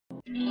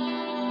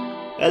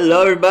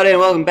Hello everybody and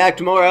welcome back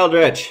to more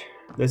Eldritch.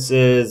 This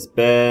has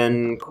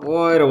been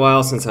quite a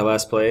while since I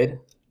last played.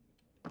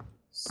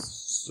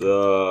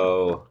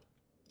 So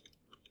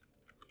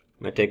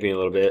might take me a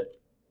little bit.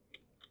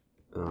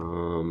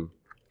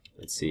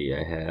 Let's see,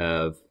 I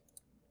have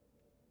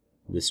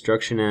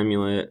Destruction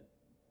Amulet,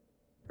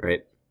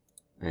 right?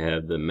 I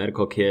have the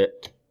medical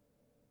kit,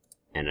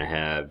 and I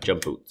have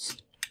jump boots.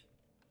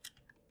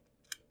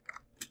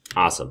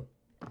 Awesome.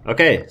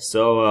 Okay,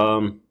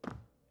 so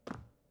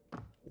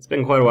it's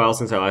been quite a while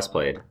since I last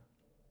played.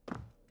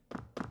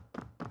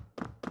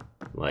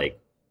 Like,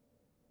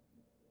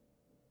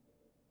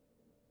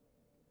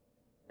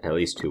 at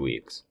least 2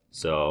 weeks.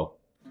 So,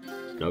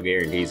 no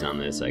guarantees on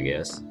this, I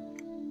guess.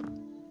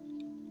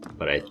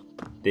 But I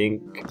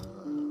think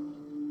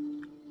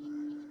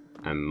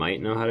I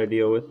might know how to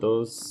deal with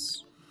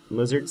those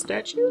lizard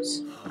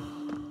statues?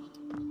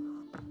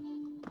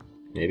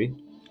 Maybe.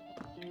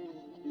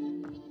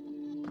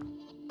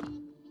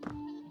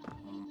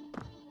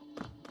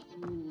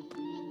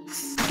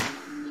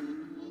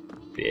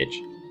 Bitch.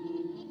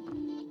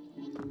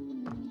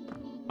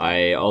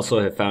 I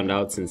also have found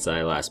out since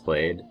I last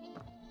played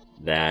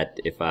that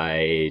if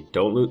I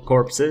don't loot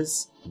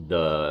corpses,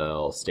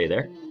 they'll stay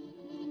there.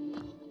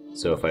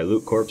 So if I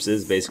loot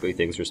corpses, basically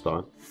things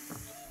respawn.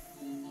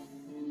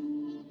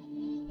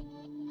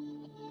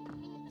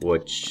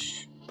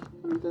 Which,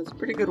 that's a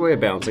pretty good way of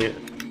balancing it.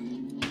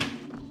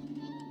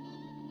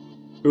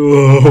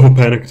 Oh,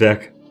 panic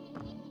attack.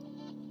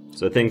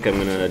 So I think I'm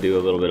gonna do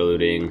a little bit of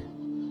looting,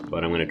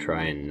 but I'm gonna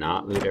try and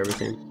not loot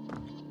everything.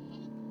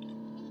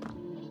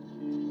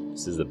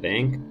 This is the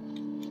bank?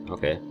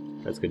 Okay,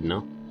 that's good to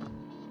know.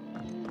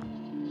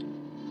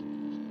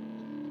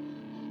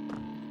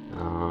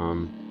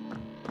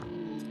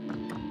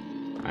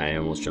 I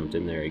almost jumped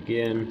in there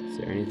again. Is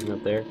there anything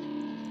up there?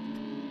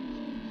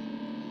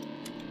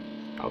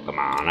 Oh, come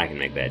on, I can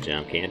make that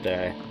jump, can't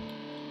I?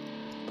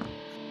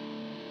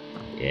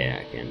 Yeah,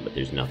 I can, but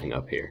there's nothing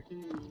up here.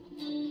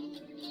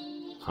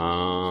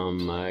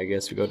 I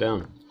guess we go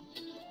down.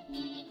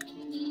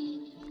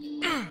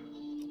 I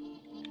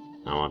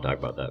don't want to talk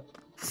about that.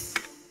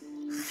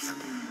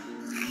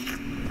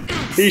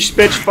 He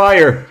spits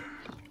fire!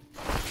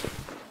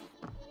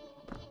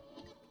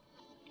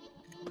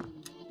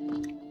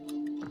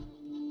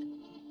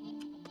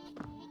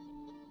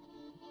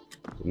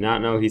 Did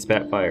not know he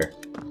spat fire.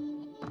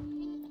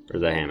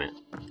 Where's that Hammett?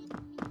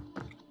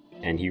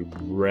 And he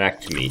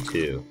wrecked me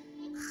too.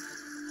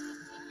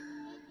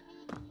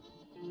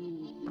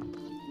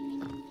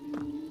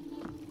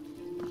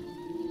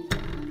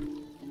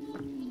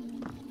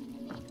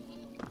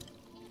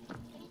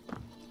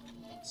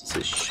 Is this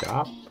his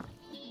shop?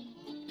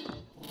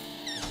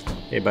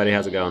 Hey buddy,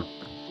 how's it going?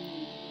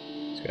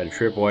 He's got a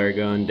tripwire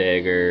gun,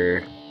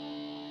 dagger.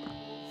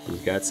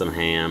 He's got some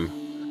ham.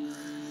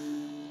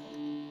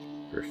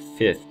 For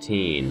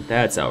 15,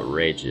 that's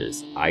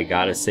outrageous. I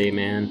gotta say,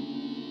 man.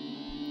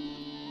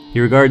 He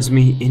regards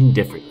me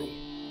indifferently.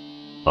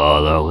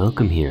 All are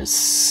welcome here,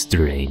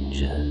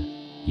 stranger.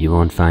 You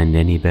won't find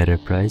any better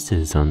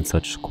prices on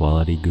such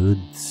quality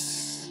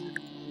goods.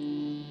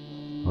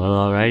 Well,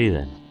 alrighty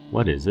then.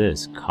 What is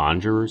this?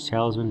 Conjurer's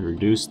Talisman?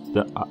 Reduced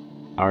the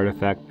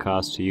artifact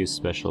cost to use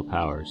special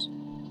powers.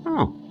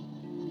 Oh.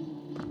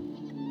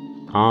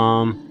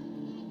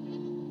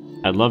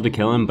 I'd love to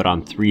kill him, but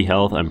on 3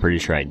 health, I'm pretty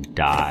sure I'd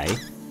die.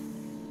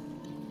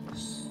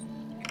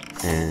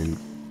 And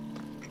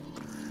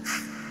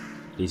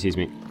he sees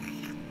me.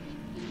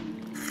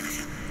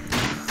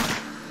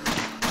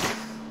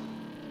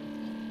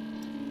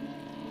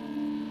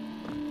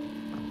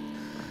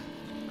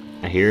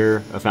 I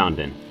hear a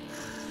fountain.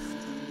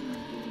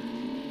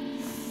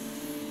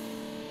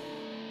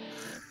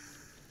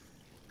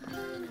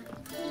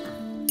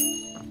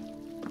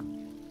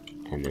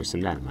 And there's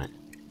some dynamite.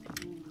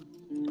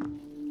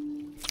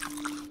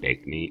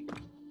 Baked meat.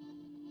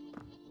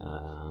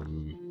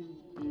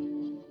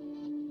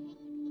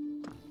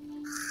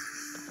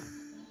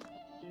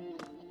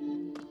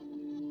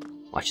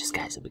 Watch this,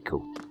 guys. It'll be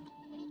cool.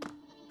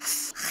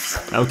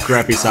 Oh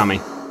crap, he saw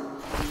me.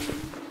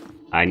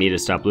 I need to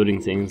stop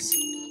looting things.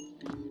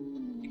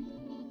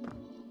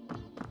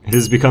 It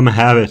has become a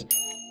habit.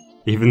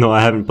 Even though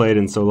I haven't played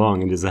in so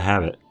long, it is a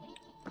habit.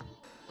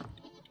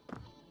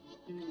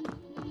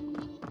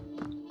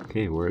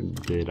 Okay, where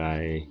did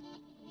I...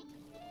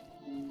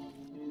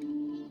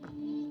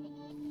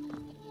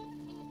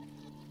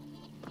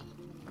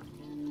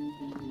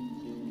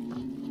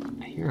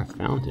 I hear a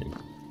fountain.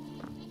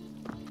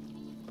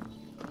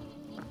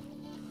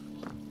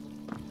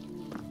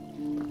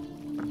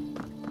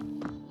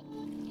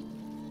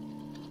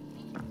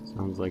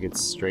 Sounds like it's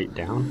straight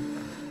down.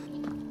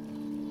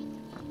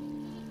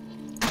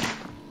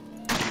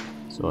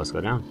 So let's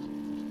go down.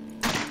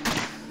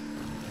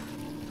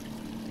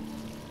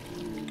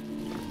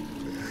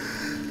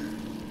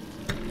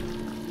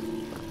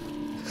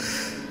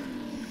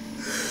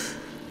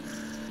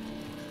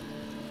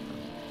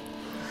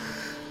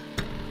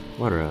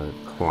 What are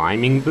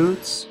climbing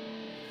boots?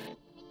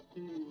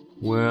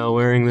 Well,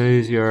 wearing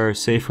these, you are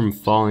safe from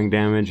falling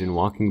damage, and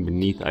walking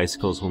beneath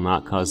icicles will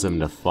not cause them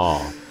to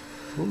fall.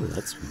 Ooh,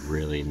 that's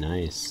really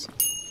nice.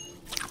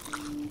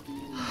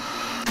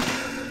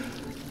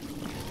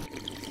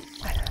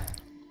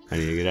 I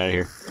need to get out of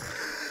here.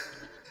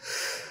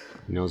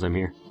 He knows I'm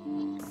here.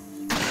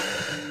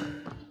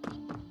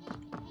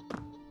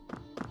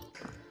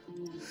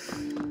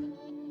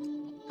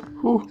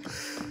 Whew.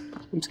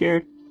 I'm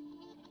scared.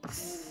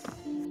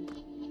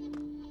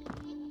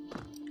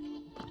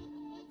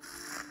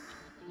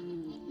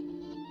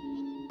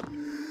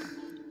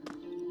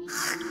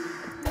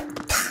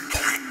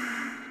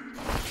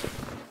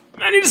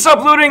 I need to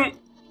stop looting!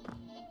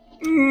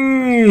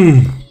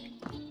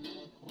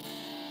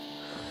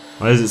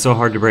 Why is it so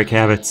hard to break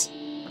habits?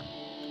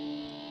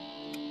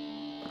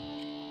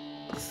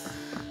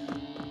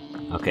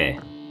 Okay.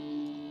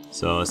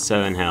 So,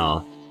 7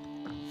 health.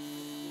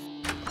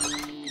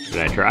 Should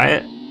I try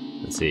it?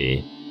 Let's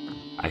see.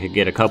 I could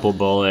get a couple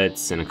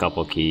bullets and a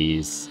couple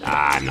keys.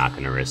 I'm not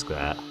gonna risk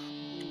that.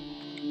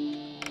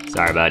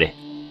 Sorry, buddy.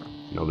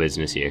 No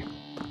business here.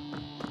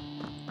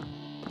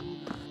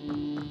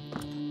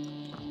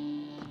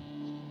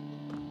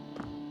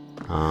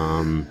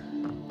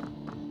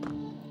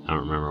 I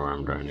don't remember where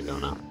I'm trying to go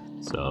now.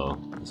 So,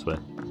 this way.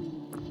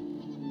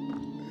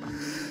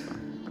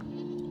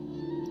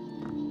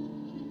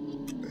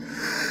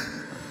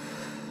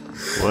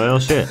 Well,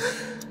 shit.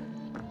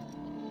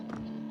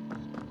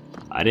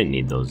 I didn't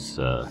need those,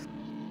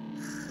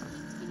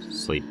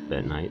 sleep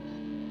at night.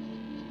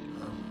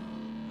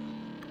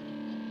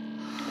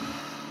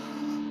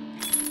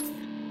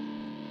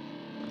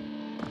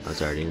 I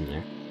was already in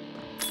there.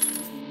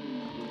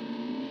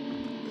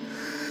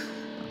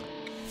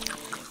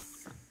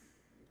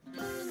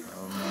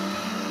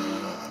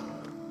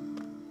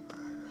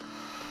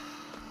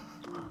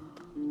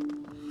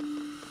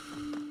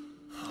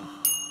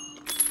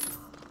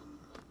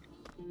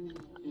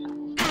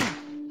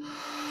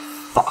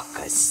 Fuck,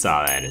 I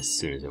saw that as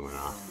soon as it went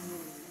off.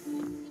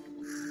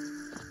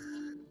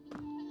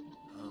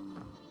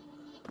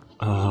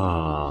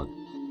 Oh,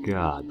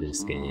 God,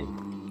 this game.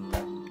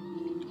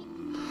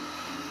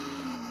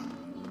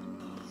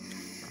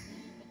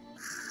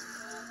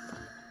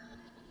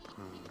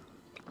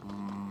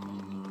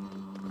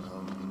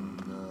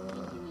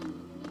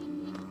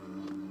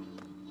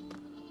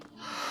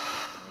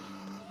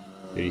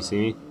 Did you see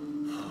me?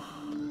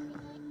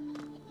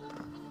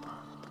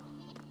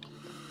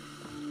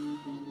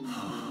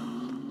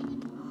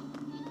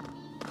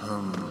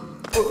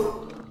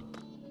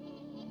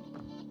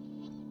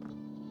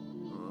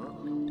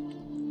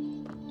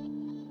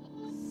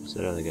 Where's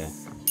that other guy?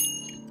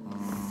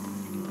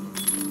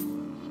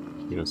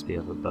 He must be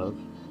up above.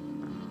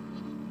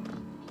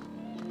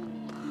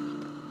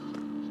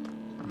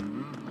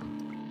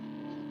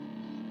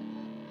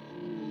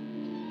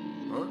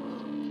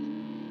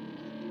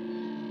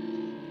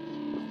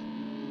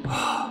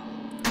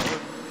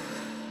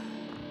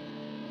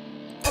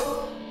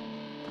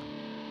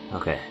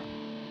 Okay.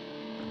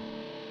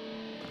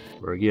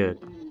 We're good.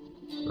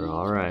 We're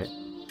alright.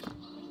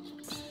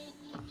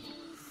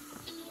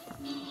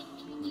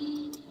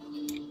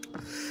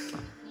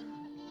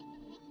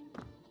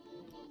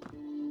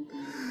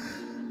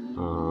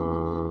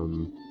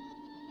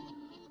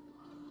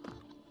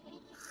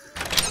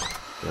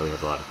 Yeah, we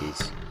have a lot of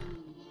keys.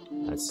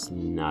 That's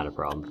not a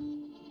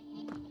problem.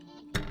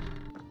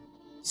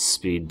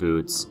 Speed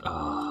boots.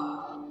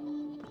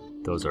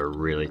 Those are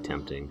really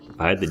tempting. If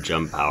I had the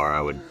jump power,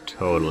 I would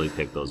totally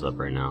pick those up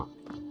right now.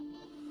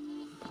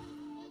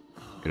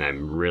 And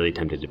I'm really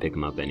tempted to pick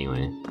them up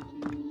anyway.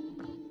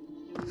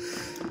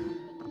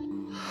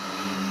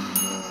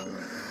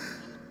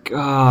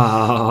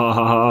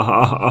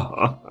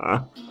 God.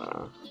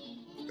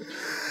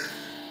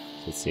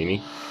 Does it see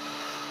me? I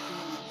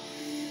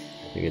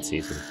think it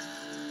sees me.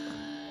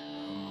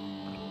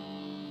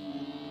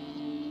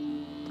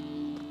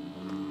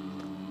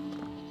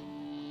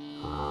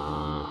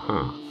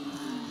 Uh-huh.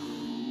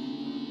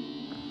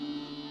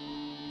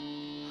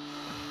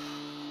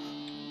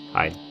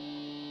 Hide.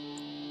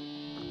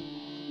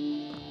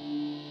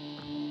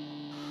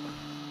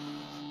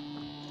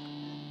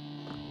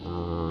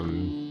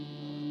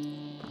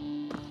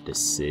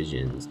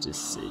 Decisions.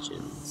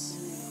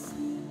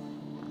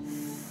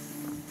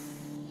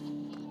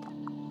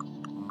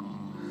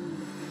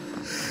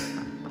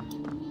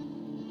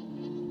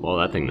 Well,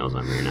 that thing knows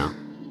I'm here now.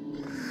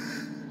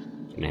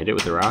 Can I hit it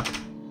with the rock?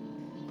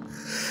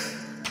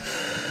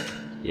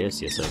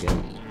 Yes, I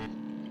can.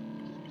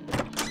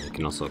 I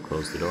can also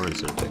close the door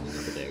instead of picking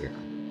up a dagger.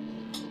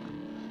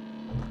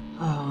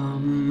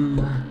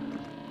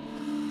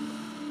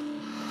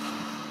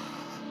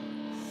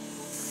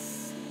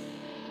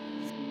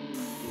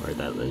 Where'd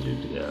that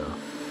lizard go?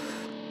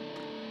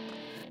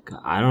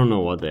 God, I don't know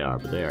what they are,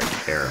 but they are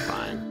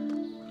terrifying.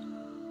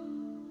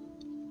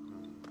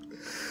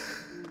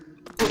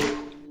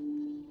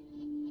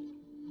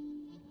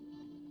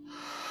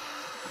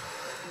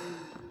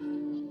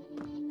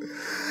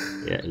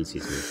 Yeah, he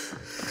sees me.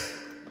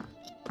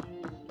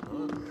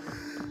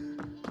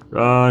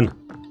 Run!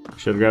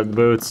 Should've grabbed the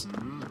boots.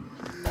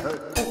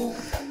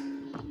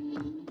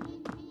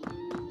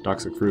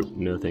 Toxic fruit,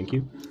 no thank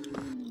you.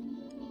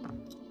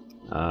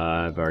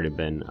 I've already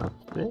been up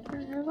there,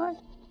 have I?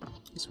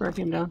 Is where I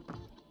came down?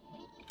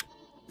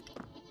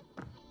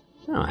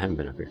 No, I haven't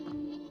been up here.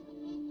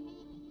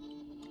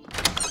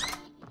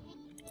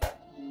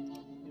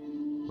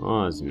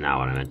 Oh, that's not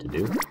what I meant to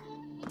do.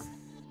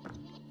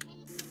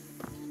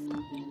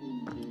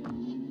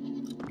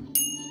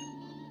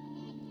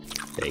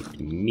 Baked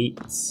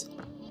meats.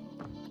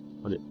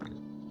 What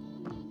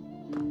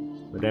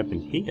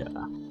happened here?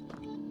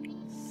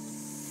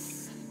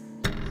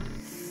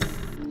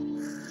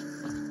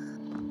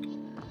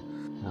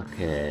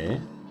 Okay.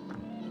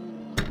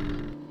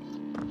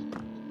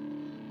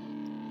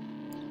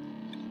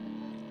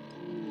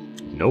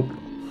 Nope.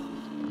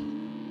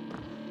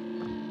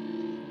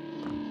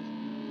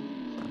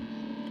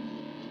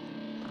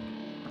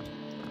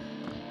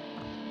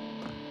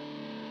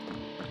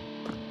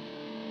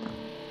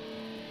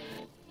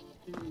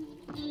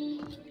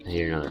 I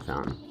hear another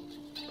fountain.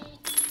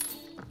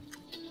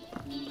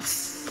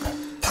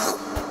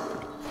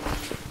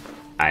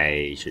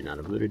 I should not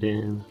have looted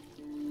him.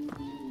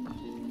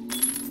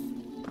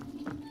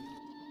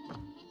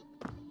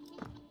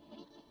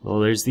 Well,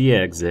 there's the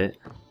exit.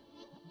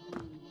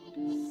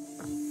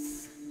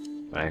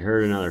 But I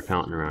heard another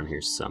fountain around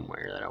here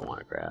somewhere that I want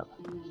to grab.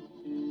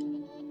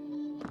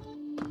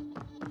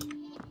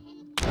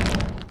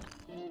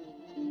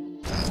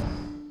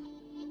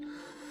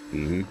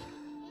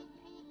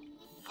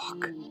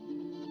 Fuck.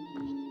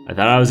 I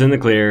thought I was in the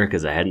clear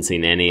because I hadn't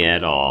seen any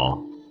at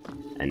all.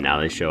 And now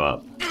they show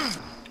up.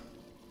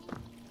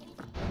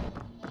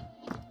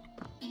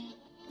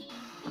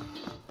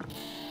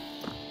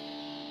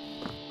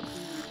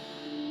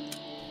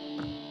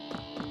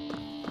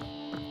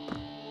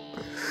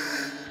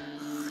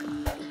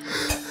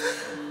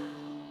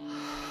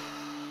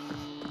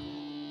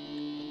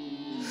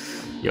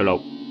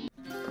 YOLO.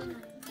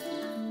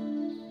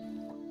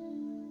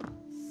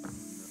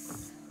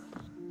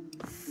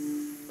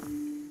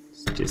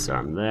 Let's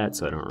disarm that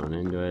so I don't run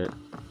into it.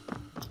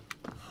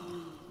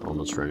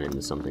 Almost run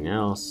into something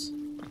else.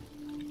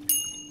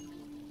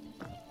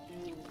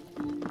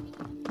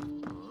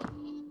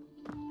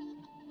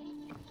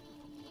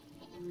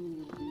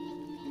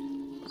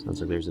 Sounds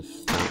like there's a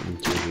fountain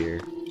through here.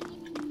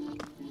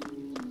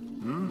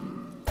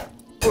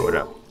 What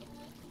up?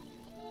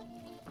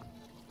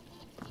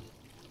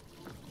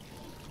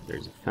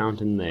 There's a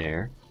fountain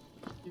there.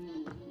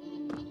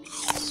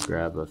 Let's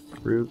grab a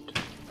fruit.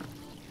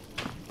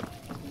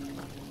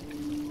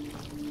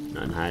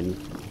 None hiding.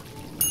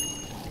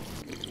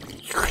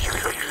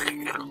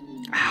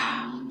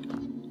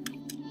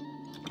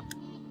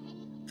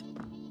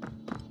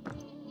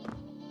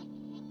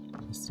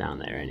 It's down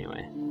there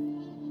anyway.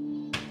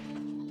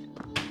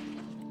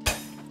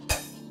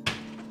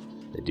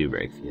 They do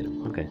break if you hit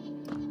them. Okay,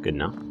 good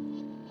enough.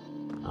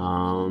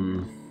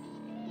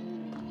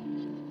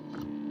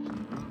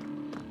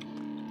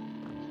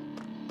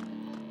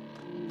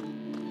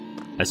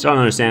 I still don't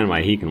understand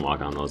why he can walk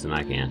on those and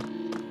I can't.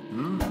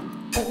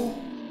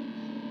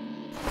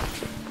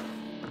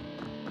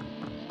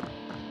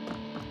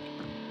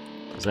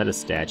 Is that a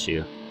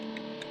statue?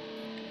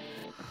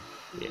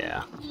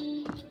 Yeah.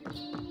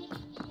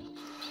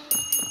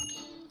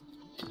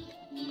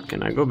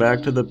 Can I go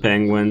back to the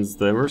penguins?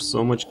 They were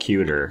so much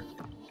cuter.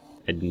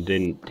 It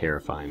didn't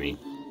terrify me.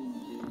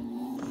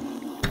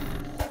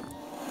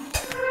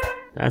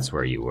 That's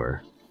where you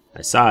were.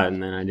 I saw it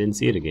and then I didn't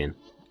see it again.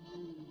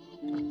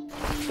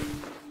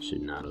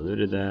 Should not have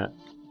looted that.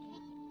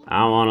 I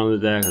don't want to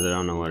loot that because I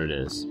don't know what it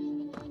is.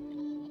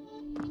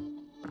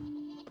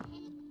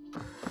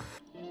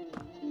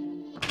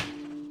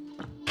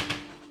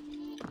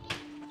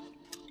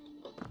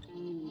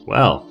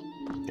 Well,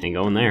 ain't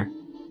going there.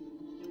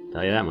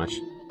 Tell you that much.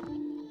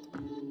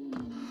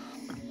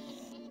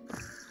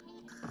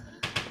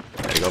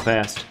 Gotta go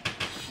fast.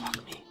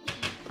 Fuck me.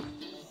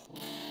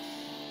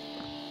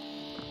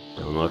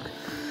 Don't look.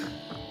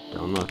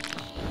 Don't look.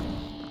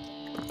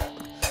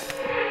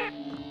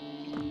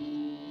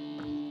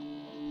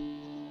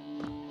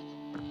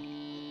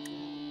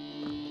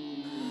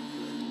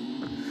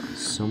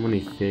 So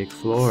many fake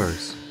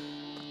floors.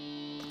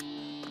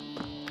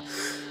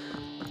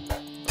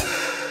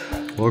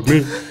 Walk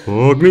me,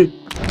 walk me,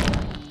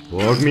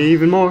 walk me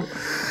even more.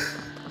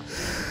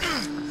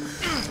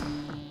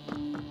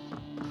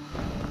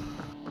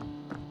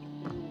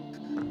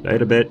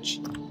 Later, bitch.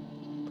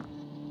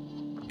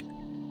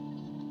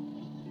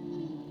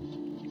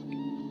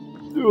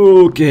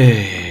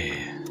 Okay.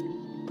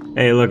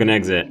 Hey, look, an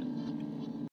exit.